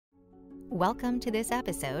Welcome to this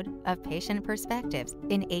episode of Patient Perspectives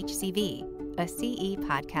in HCV, a CE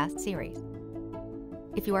podcast series.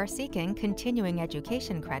 If you are seeking continuing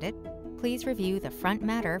education credit, please review the front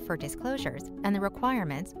matter for disclosures and the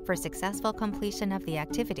requirements for successful completion of the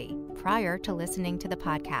activity prior to listening to the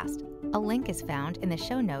podcast. A link is found in the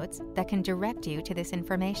show notes that can direct you to this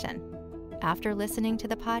information. After listening to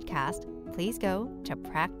the podcast, please go to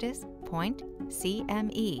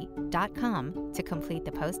practicepointcme.com to complete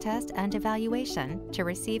the post-test and evaluation to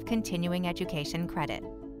receive continuing education credit.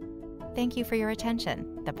 Thank you for your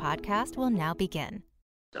attention. The podcast will now begin.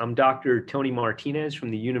 I'm Dr. Tony Martinez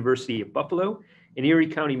from the University of Buffalo and Erie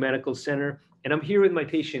County Medical Center, and I'm here with my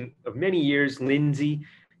patient of many years, Lindsay,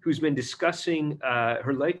 who's been discussing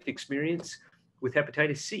her life experience with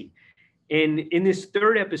hepatitis C. And in this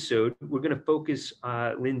third episode, we're going to focus,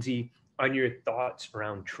 Lindsay, on your thoughts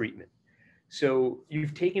around treatment. So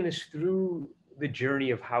you've taken us through the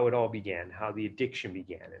journey of how it all began, how the addiction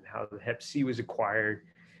began, and how the Hep C was acquired.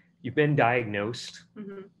 You've been diagnosed.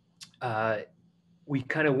 We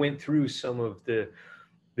kind of went through some of the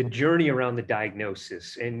journey around the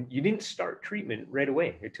diagnosis, and you didn't start treatment right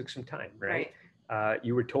away. It took some time, right?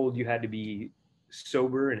 You were told you had to be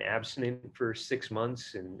sober and abstinent for 6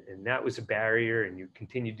 months, and that was a barrier, and you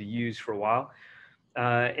continued to use for a while.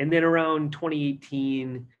 And then around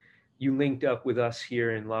 2018, you linked up with us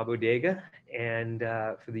here in La Bodega and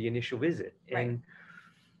for the initial visit. Right. And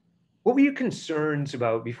what were your concerns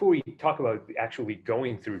about, before we talk about actually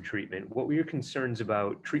going through treatment, what were your concerns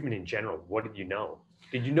about treatment in general? What did you know?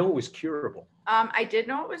 Did you know it was curable? I did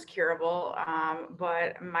know it was curable,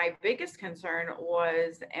 but my biggest concern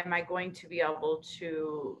was, am I going to be able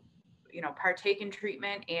to, partake in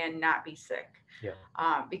treatment and not be sick? Yeah.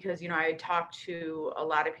 Because, I had talked to a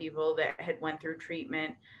lot of people that had went through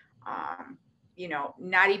treatment,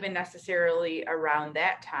 not even necessarily around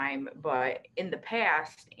that time, but in the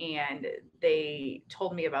past, and they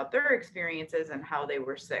told me about their experiences and how they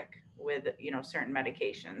were sick with, certain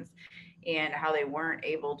medications, and how they weren't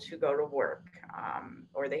able to go to work,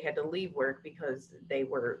 or they had to leave work because they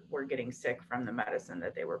were getting sick from the medicine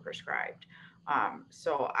that they were prescribed.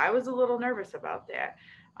 So I was a little nervous about that.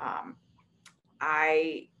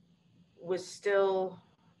 I was still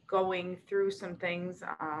going through some things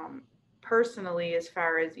personally, as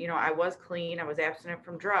far as, I was clean, I was abstinent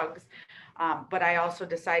from drugs, but I also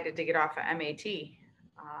decided to get off of MAT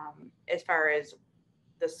as far as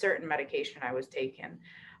the certain medication I was taking.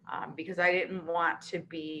 Because I didn't want to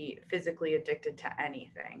be physically addicted to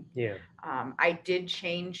anything. Yeah. I did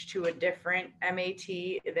change to a different MAT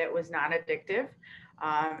that was non-addictive,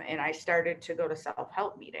 and I started to go to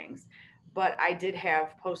self-help meetings. But I did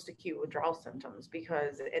have post-acute withdrawal symptoms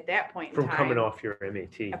because at that point in time, coming off your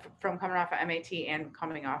MAT. From coming off of MAT and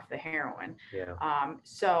coming off the heroin. Yeah.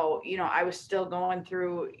 So, I was still going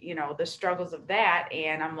through, the struggles of that.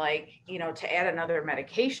 And I'm like, to add another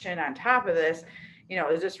medication on top of this,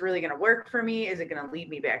 is this really going to work for me? Is it going to lead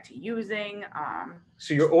me back to using?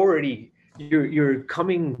 So you're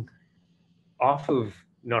coming off of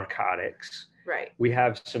narcotics. Right. We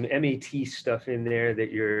have some MAT stuff in there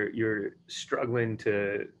that you're struggling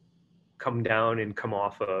to come down and come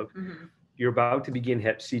off of. Mm-hmm. You're about to begin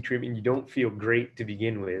Hep C treatment. You don't feel great to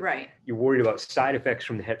begin with. Right. You're worried about side effects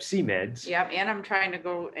from the Hep C meds. Yep. And I'm trying to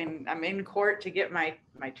go, and I'm in court to get my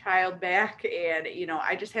child back. And,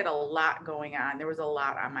 I just had a lot going on. There was a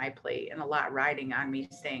lot on my plate and a lot riding on me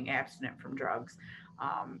staying abstinent from drugs.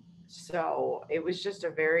 So it was just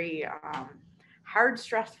a very hard,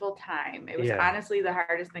 stressful time. It was honestly the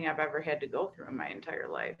hardest thing I've ever had to go through in my entire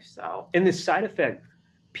life. So. And the side effect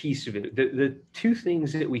piece of it, the two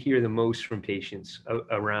things that we hear the most from patients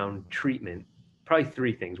around treatment, probably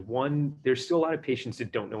three things. One, there's still a lot of patients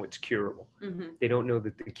that don't know it's curable. Mm-hmm. They don't know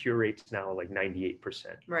that the cure rate's now like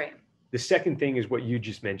 98%. Right. The second thing is what you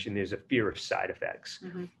just mentioned. There's a fear of side effects.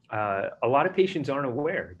 Mm-hmm. A lot of patients aren't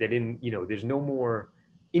aware that there's no more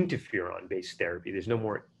interferon-based therapy. There's no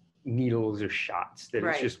more needles or shots, that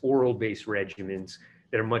Right. It's just oral-based regimens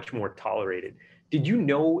that are much more tolerated. Did you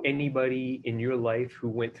know anybody in your life who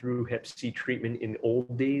went through Hep C treatment in the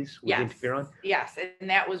old days with interferon? Yes, and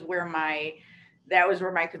that was where my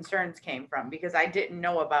concerns came from, because I didn't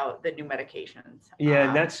know about the new medications. Yeah,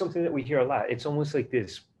 and that's something that we hear a lot. It's almost like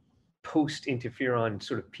this post-interferon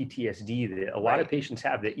sort of PTSD that a lot of patients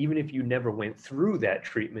have, that even if you never went through that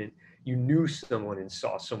treatment, you knew someone and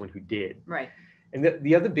saw someone who did. Right. And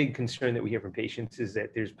the other big concern that we hear from patients is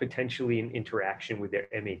that there's potentially an interaction with their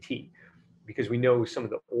MAT, because we know some of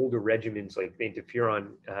the older regimens, like the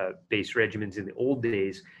interferon based regimens in the old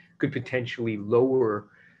days, could potentially lower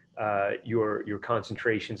your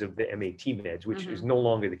concentrations of the MAT meds, which is no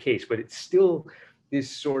longer the case, but it's still this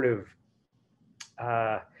sort of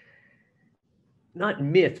not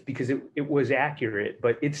myth, because it was accurate,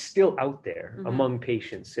 but it's still out there among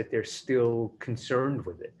patients that they're still concerned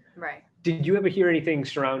with it. Right. Did you ever hear anything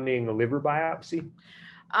surrounding a liver biopsy?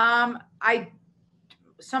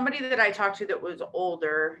 Somebody that I talked to that was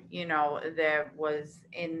older, that was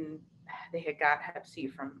they had got Hep C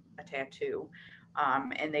from a tattoo,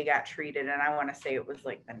 and they got treated, and I want to say it was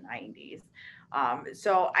like the 90s.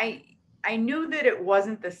 So I knew that it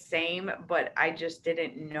wasn't the same, but I just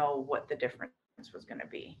didn't know what the difference was going to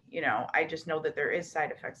be. I just know that there is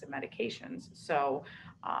side effects of medications. So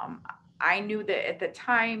I knew that at the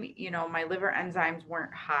time, my liver enzymes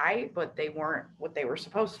weren't high, but they weren't what they were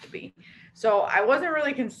supposed to be. So I wasn't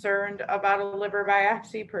really concerned about a liver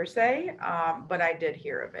biopsy per se, but I did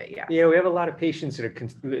hear of it. Yeah. Yeah, we have a lot of patients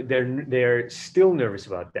that they're still nervous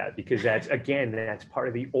about that, because that's part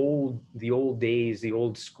of the old days. The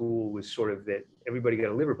old school was sort of that everybody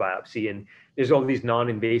got a liver biopsy, and there's all these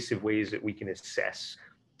non-invasive ways that we can assess.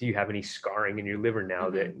 Do you have any scarring in your liver now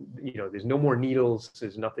that, there's no more needles,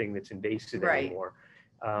 there's nothing that's invasive anymore.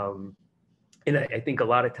 And I think a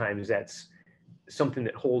lot of times that's something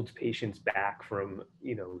that holds patients back from,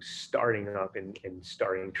 starting up and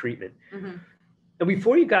starting treatment. And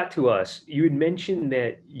before you got to us, you had mentioned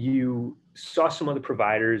that you saw some other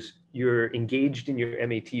providers, you're engaged in your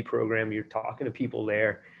MAT program, you're talking to people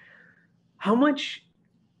there. How much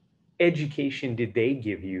education did they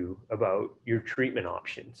give you about your treatment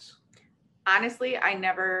options? Honestly, I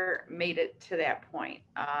never made it to that point.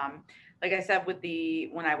 Like I said,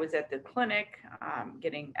 when I was at the clinic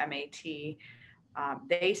getting MAT,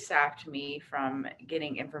 they stopped me from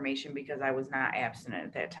getting information because I was not abstinent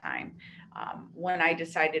at that time. When I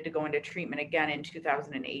decided to go into treatment again in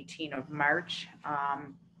 2018 of March,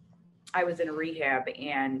 I was in a rehab,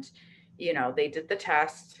 and they did the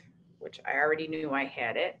test, which I already knew I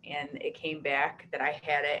had it, and it came back that I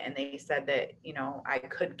had it, and they said that, I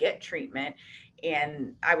could get treatment,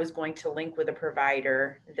 and I was going to link with a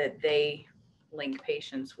provider that they link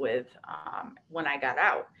patients with when I got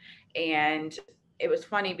out. And it was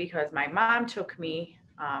funny because my mom took me,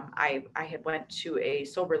 I had went to a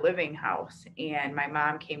sober living house, and my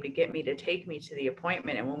mom came to get me to take me to the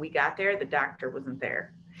appointment, and when we got there, the doctor wasn't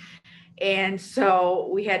there. And so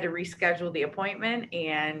we had to reschedule the appointment.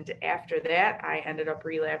 And after that, I ended up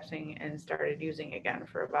relapsing and started using again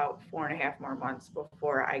for about 4.5 more months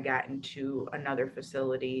before I got into another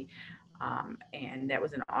facility. And that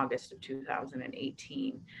was in August of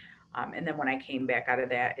 2018. And then when I came back out of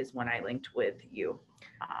that is when I linked with you.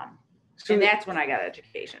 So, and that's when I got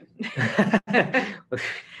education.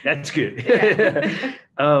 That's good.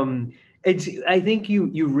 I think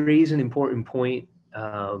you raise an important point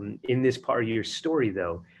in this part of your story,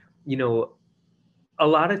 though. A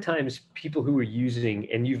lot of times people who are using,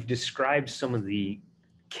 and you've described some of the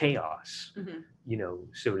chaos,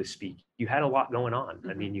 so to speak. You had a lot going on.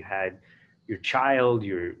 I mean, you had your child,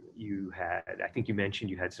 you had, I think you mentioned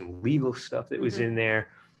you had some legal stuff that was in there.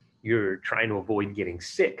 You're trying to avoid getting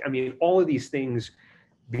sick. I mean, all of these things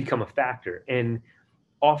become a factor. And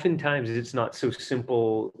oftentimes it's not so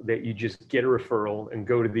simple that you just get a referral and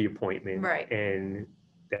go to the appointment, and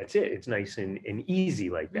that's it. It's nice and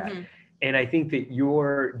easy like that. And I think that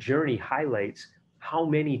your journey highlights how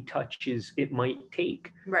many touches it might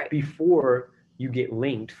take before you get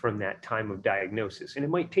linked from that time of diagnosis. And it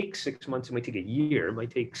might take 6 months, it might take a year, it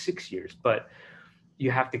might take 6 years, but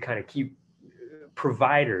you have to kind of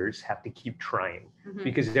providers have to keep trying,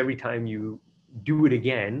 because every time you do it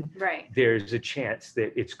again, there's a chance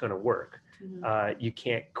that it's going to work. You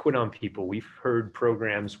can't quit on people. We've heard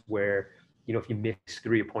programs where, if you miss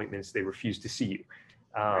 3 appointments, they refuse to see you.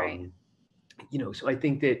 So I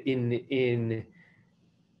think that in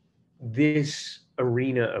this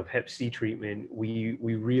arena of Hep C treatment, we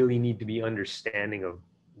really need to be understanding of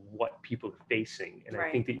what people are facing. And I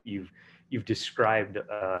think that you've described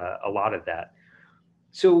a lot of that.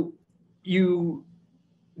 So you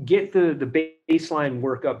get the baseline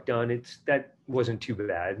workup done. That wasn't too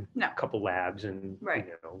bad. No. A couple labs and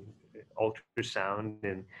ultrasound,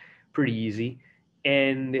 and pretty easy.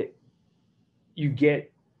 And you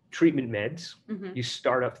get treatment meds. You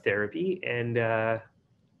start up therapy, and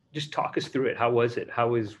just talk us through it. How was it? How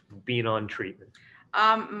was being on treatment?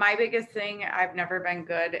 My biggest thing, I've never been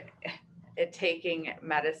good at taking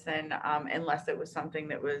medicine unless it was something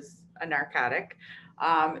that was a narcotic.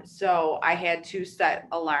 So I had to set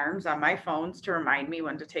alarms on my phones to remind me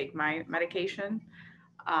when to take my medication.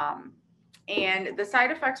 And the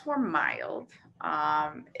side effects were mild.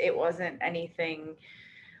 It wasn't anything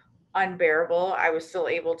unbearable. I was still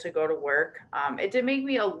able to go to work. It did make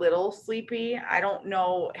me a little sleepy. I don't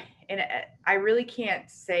know. And I really can't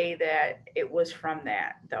say that it was from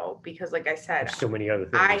that though, because like I said, There's so many other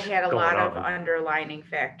things. I had a lot of on. underlining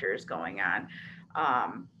factors going on.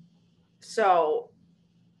 So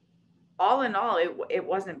all in all, it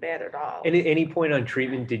wasn't bad at all. And at any point on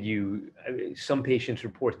treatment, some patients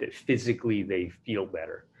report that physically they feel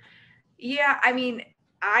better? Yeah, I mean,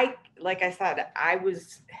 like I said,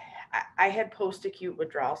 I had post-acute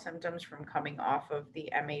withdrawal symptoms from coming off of the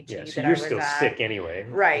MAT. Yeah, so you're still sick anyway.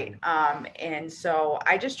 Right. And so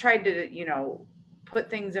I just tried to,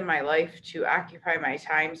 put things in my life to occupy my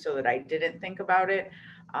time so that I didn't think about it.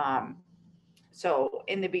 So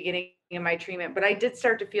in the beginning of my treatment, but I did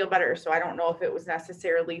start to feel better. So I don't know if it was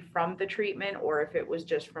necessarily from the treatment or if it was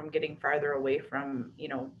just from getting farther away from,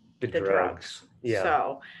 the drugs. Yeah.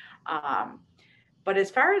 So, but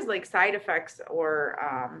as far as like side effects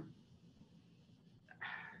or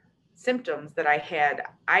symptoms that I had,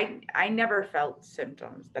 I never felt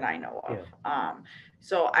symptoms that I know of. Yeah.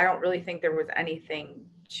 So I don't really think there was anything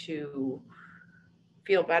to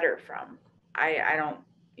feel better from. I don't,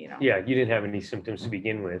 Yeah, you didn't have any symptoms to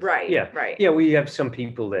begin with. Right. Yeah. Right. Yeah, we have some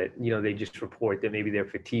people that, they just report that maybe their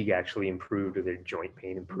fatigue actually improved or their joint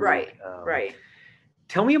pain improved. Right. Right.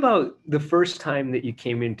 Tell me about the first time that you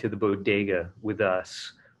came into the bodega with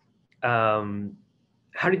us.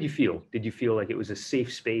 How did you feel? Did you feel like it was a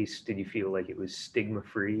safe space? Did you feel like it was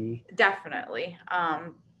stigma-free? Definitely.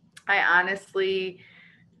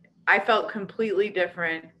 I felt completely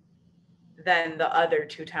different than the other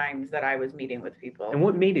 2 times that I was meeting with people. And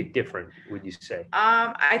what made it different, would you say?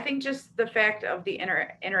 I think just the fact of the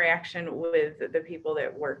interaction with the people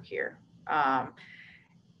that work here.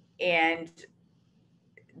 And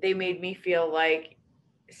they made me feel like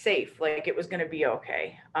safe, like it was going to be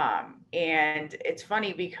okay. And it's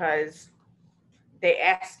funny because they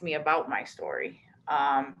asked me about my story.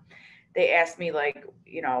 They asked me like,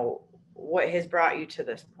 what has brought you to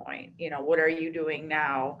this point? What are you doing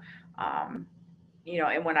now? And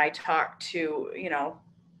when I talked to,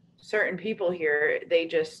 certain people here, they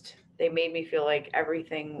made me feel like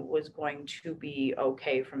everything was going to be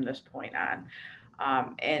okay from this point on.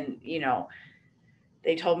 And,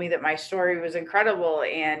 they told me that my story was incredible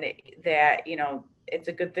and that, it's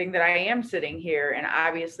a good thing that I am sitting here. And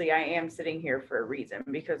obviously I am sitting here for a reason,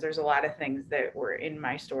 because there's a lot of things that were in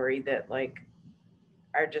my story that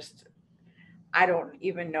are just, I don't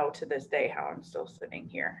even know to this day how I'm still sitting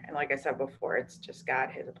here. And like I said before, it's just God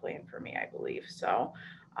has a plan for me, I believe. So,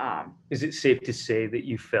 is it safe to say that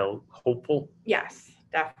you felt hopeful? Yes,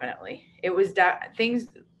 definitely. It was things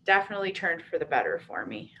definitely turned for the better for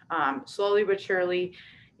me. Slowly but surely,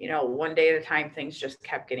 one day at a time, things just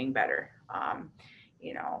kept getting better.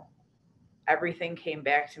 Everything came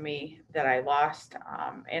back to me that I lost,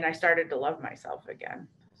 and I started to love myself again.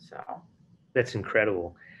 So that's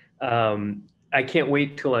incredible. I can't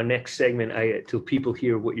wait till our next segment, till people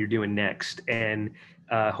hear what you're doing next. And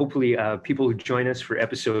hopefully people who join us for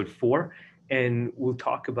episode 4, and we'll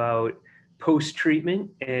talk about post-treatment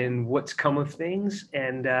and what's come of things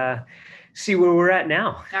and see where we're at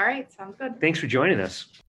now. All right. Sounds good. Thanks for joining us.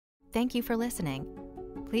 Thank you for listening.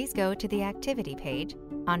 Please go to the activity page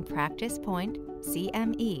on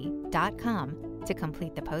practicepointcme.com to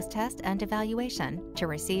complete the post-test and evaluation to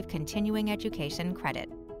receive continuing education credit.